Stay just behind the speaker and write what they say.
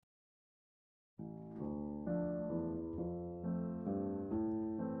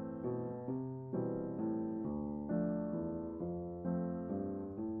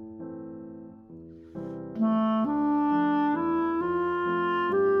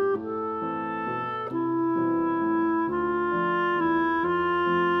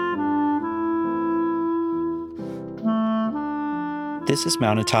This is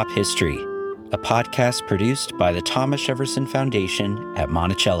Mountaintop History, a podcast produced by the Thomas Jefferson Foundation at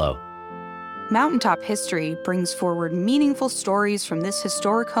Monticello. Mountaintop History brings forward meaningful stories from this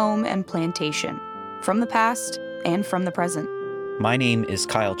historic home and plantation, from the past and from the present. My name is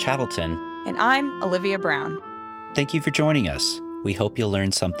Kyle Chattelton. And I'm Olivia Brown. Thank you for joining us. We hope you'll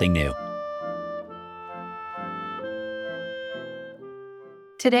learn something new.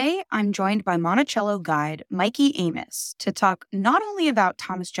 Today, I'm joined by Monticello guide Mikey Amos to talk not only about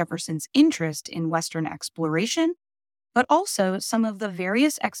Thomas Jefferson's interest in Western exploration, but also some of the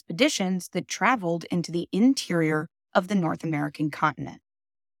various expeditions that traveled into the interior of the North American continent.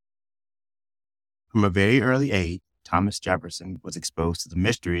 From a very early age, Thomas Jefferson was exposed to the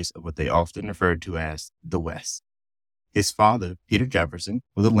mysteries of what they often referred to as the West. His father, Peter Jefferson,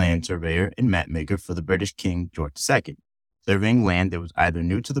 was a land surveyor and mapmaker for the British King George II, surveying land that was either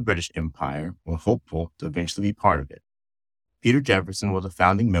new to the British Empire or hopeful to eventually be part of it. Peter Jefferson was a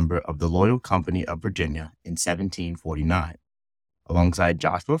founding member of the Loyal Company of Virginia in 1749, alongside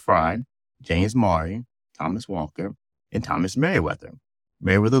Joshua Fry, James Maury, Thomas Walker, and Thomas Meriwether,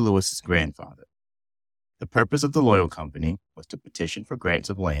 Meriwether Lewis's grandfather. The purpose of the Loyal Company was to petition for grants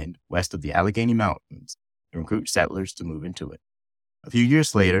of land west of the Allegheny Mountains and recruit settlers to move into it. A few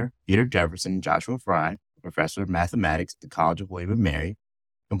years later, Peter Jefferson and Joshua Fry, a professor of mathematics at the College of William and Mary,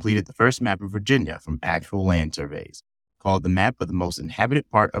 completed the first map of Virginia from actual land surveys, called the Map of the Most Inhabited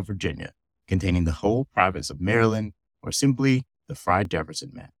Part of Virginia, containing the whole province of Maryland, or simply the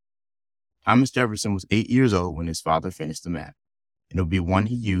Fry-Jefferson Map. Thomas Jefferson was 8 years old when his father finished the map, and it would be one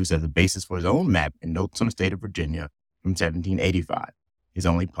he used as a basis for his own map and Notes on the State of Virginia from 1785, his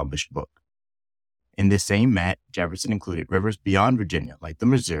only published book. In this same map, Jefferson included rivers beyond Virginia, like the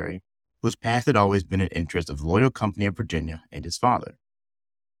Missouri, whose path had always been an interest of the Loyal Company of Virginia and his father.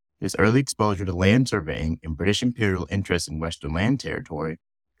 His early exposure to land surveying and British imperial interest in Western land territory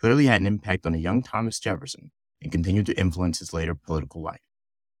clearly had an impact on a young Thomas Jefferson and continued to influence his later political life.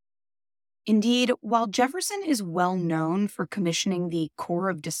 Indeed, while Jefferson is well known for commissioning the Corps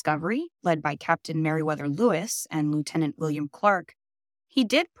of Discovery, led by Captain Meriwether Lewis and Lieutenant William Clark, he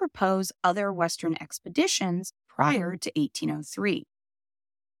did propose other Western expeditions prior to 1803.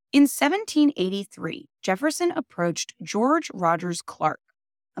 In 1783, Jefferson approached George Rogers Clark,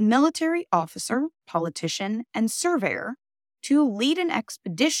 a military officer, politician, and surveyor, to lead an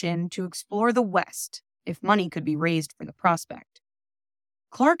expedition to explore the West, if money could be raised for the prospect.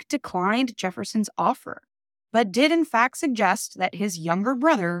 Clark declined Jefferson's offer, but did in fact suggest that his younger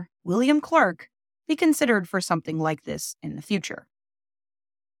brother, William Clark, be considered for something like this in the future.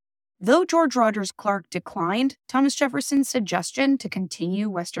 Though George Rogers Clark declined Thomas Jefferson's suggestion to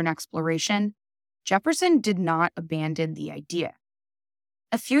continue Western exploration, Jefferson did not abandon the idea.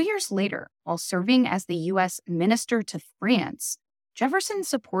 A few years later, while serving as the U.S. Minister to France, Jefferson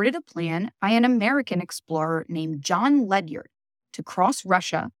supported a plan by an American explorer named John Ledyard to cross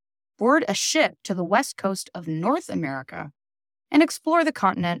Russia, board a ship to the west coast of North America, and explore the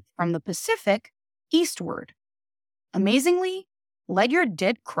continent from the Pacific eastward. Amazingly, Ledyard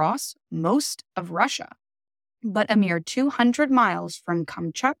did cross most of Russia, but a mere 200 miles from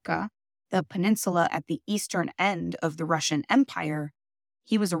Kamchatka, the peninsula at the eastern end of the Russian Empire,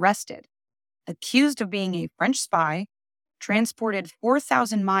 he was arrested, accused of being a French spy, transported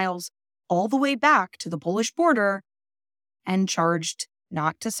 4,000 miles all the way back to the Polish border, and charged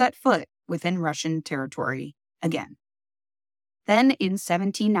not to set foot within Russian territory again. Then, in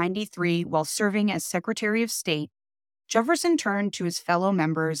 1793, while serving as Secretary of State, Jefferson turned to his fellow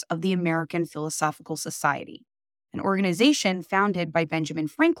members of the American Philosophical Society, an organization founded by Benjamin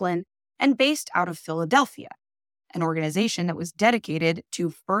Franklin and based out of Philadelphia, an organization that was dedicated to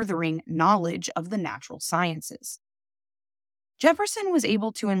furthering knowledge of the natural sciences. Jefferson was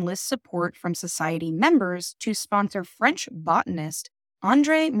able to enlist support from society members to sponsor French botanist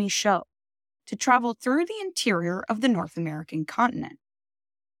André Michaux to travel through the interior of the North American continent.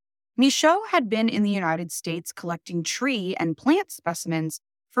 Michaux had been in the United States collecting tree and plant specimens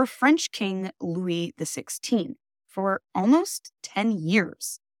for French King Louis XVI for almost 10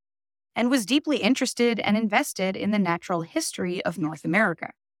 years, and was deeply interested and invested in the natural history of North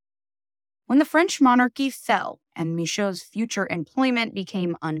America. When the French monarchy fell and Michaux's future employment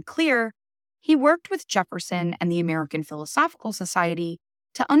became unclear, he worked with Jefferson and the American Philosophical Society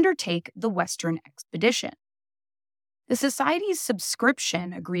to undertake the Western expedition. The Society's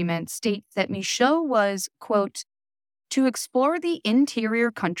subscription agreement states that Michaux was, quote, to explore the interior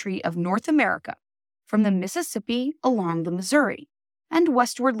country of North America from the Mississippi along the Missouri and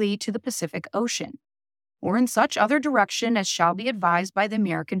westwardly to the Pacific Ocean, or in such other direction as shall be advised by the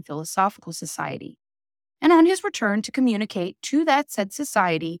American Philosophical Society, and on his return to communicate to that said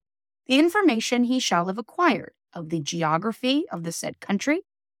society the information he shall have acquired of the geography of the said country,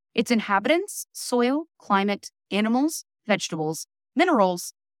 its inhabitants, soil, climate, animals, vegetables,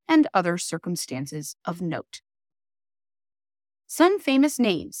 minerals, and other circumstances of note. Some famous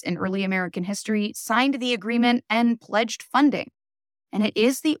names in early American history signed the agreement and pledged funding, and it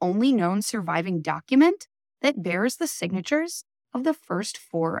is the only known surviving document that bears the signatures of the first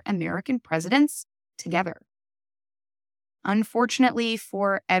 4 American presidents together. Unfortunately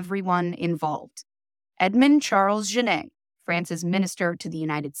for everyone involved, Edmond Charles Genet, France's minister to the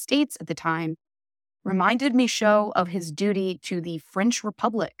United States at the time, reminded Michaud of his duty to the French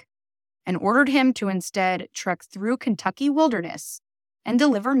Republic and ordered him to instead trek through Kentucky wilderness and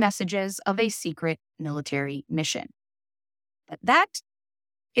deliver messages of a secret military mission. But that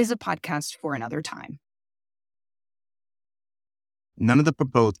is a podcast for another time. None of the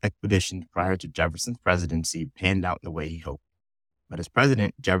proposed expeditions prior to Jefferson's presidency panned out the way he hoped. But as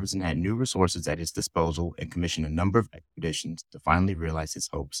president, Jefferson had new resources at his disposal and commissioned a number of expeditions to finally realize his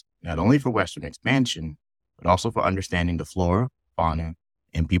hopes, not only for Western expansion, but also for understanding the flora, fauna,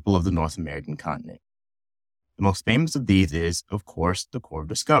 and people of the North American continent. The most famous of these is, of course, the Corps of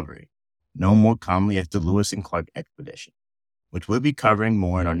Discovery, known more commonly as the Lewis and Clark Expedition, which we'll be covering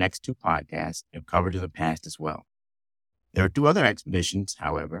more in our next 2 podcasts and have covered in the past as well. There are 2 other expeditions,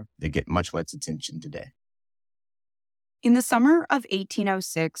 however, that get much less attention today. In the summer of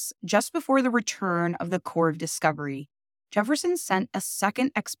 1806, just before the return of the Corps of Discovery, Jefferson sent a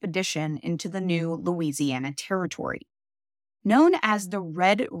second expedition into the new Louisiana Territory. Known as the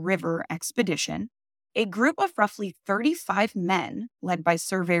Red River Expedition, a group of roughly 35 men, led by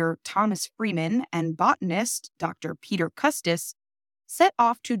surveyor Thomas Freeman and botanist Dr. Peter Custis, set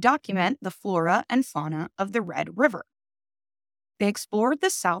off to document the flora and fauna of the Red River. They explored the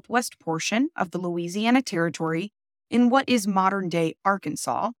southwest portion of the Louisiana Territory in what is modern-day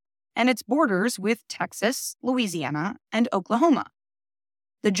Arkansas and its borders with Texas, Louisiana, and Oklahoma.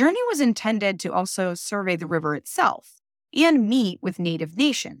 The journey was intended to also survey the river itself and meet with native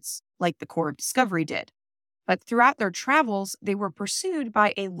nations, like the Corps of Discovery did. But throughout their travels, they were pursued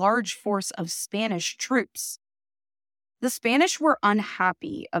by a large force of Spanish troops. The Spanish were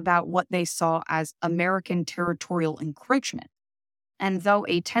unhappy about what they saw as American territorial encroachment, and though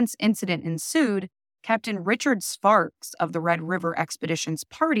a tense incident ensued, Captain Richard Sparks of the Red River Expedition's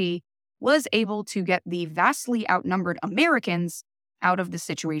party was able to get the vastly outnumbered Americans out of the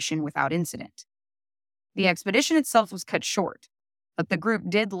situation without incident. The expedition itself was cut short, but the group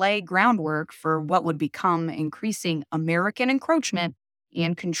did lay groundwork for what would become increasing American encroachment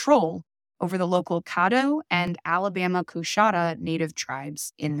and control over the local Caddo and Alabama Coushatta native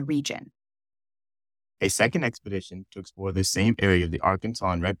tribes in the region. A second expedition to explore the same area of the Arkansas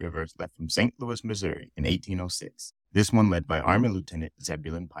and Red Rivers left from St. Louis, Missouri in 1806, this one led by Army Lieutenant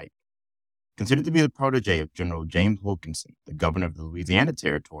Zebulon Pike. Considered to be the protege of General James Wilkinson, the governor of the Louisiana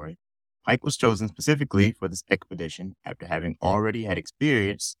Territory, Pike was chosen specifically for this expedition after having already had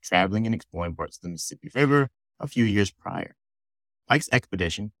experience traveling and exploring parts of the Mississippi River a few years prior. Pike's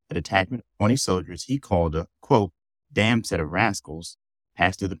expedition, a detachment of 20 soldiers he called a, quote, damn set of rascals,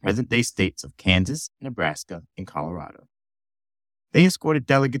 passed through the present-day states of Kansas, Nebraska, and Colorado. They escorted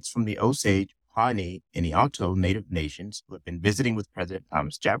delegates from the Osage, Pawnee, and Eoto native nations who had been visiting with President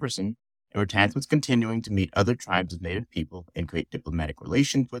Thomas Jefferson and were tasked with continuing to meet other tribes of native people and create diplomatic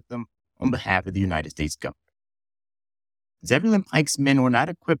relations with them on behalf of the United States government. Zebulon Pike's men were not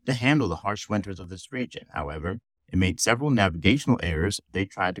equipped to handle the harsh winters of this region, however, and made several navigational errors as they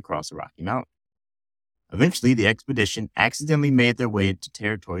tried to cross the Rocky Mountains. Eventually, the expedition accidentally made their way into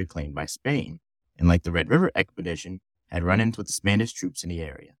territory claimed by Spain, and like the Red River expedition, had run-ins with the Spanish troops in the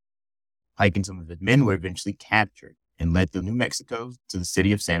area. Pike and some of his men were eventually captured and led through New Mexico to the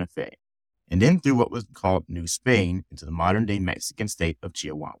city of Santa Fe, and then through what was called New Spain into the modern-day Mexican state of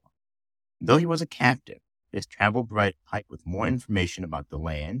Chihuahua. Though he was a captive, his travel provided Pike with more information about the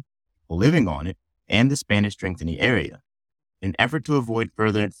land, people living on it, and the Spanish strength in the area. In an effort to avoid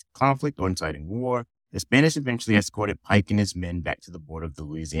further conflict or inciting war, the Spanish eventually escorted Pike and his men back to the border of the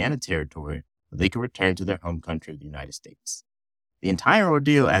Louisiana Territory so they could return to their home country of the United States. The entire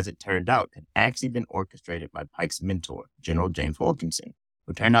ordeal, as it turned out, had actually been orchestrated by Pike's mentor, General James Wilkinson,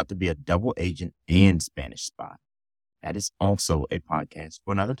 who turned out to be a double agent and Spanish spy. That is also a podcast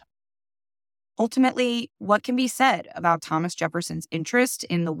for another time. Ultimately, what can be said about Thomas Jefferson's interest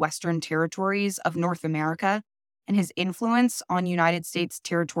in the Western territories of North America and his influence on United States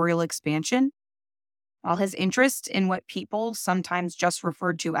territorial expansion? While his interest in what people sometimes just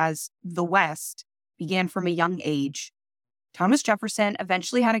referred to as the West began from a young age, Thomas Jefferson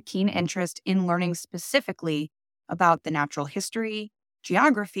eventually had a keen interest in learning specifically about the natural history,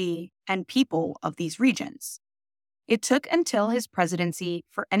 geography, and people of these regions. It took until his presidency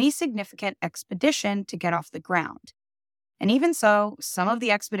for any significant expedition to get off the ground. And even so, some of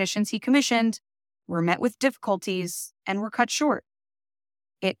the expeditions he commissioned were met with difficulties and were cut short.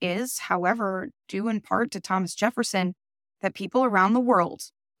 It is, however, due in part to Thomas Jefferson that people around the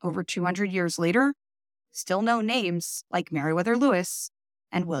world, over 200 years later, still know names like Meriwether Lewis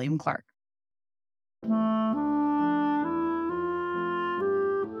and William Clark.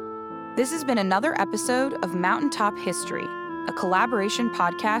 This has been another episode of Mountaintop History, a collaboration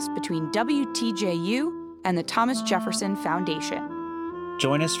podcast between WTJU and the Thomas Jefferson Foundation.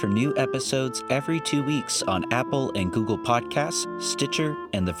 Join us for new episodes every 2 weeks on Apple and Google Podcasts, Stitcher,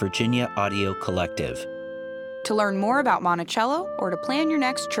 and the Virginia Audio Collective. To learn more about Monticello or to plan your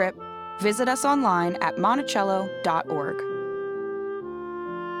next trip, visit us online at monticello.org.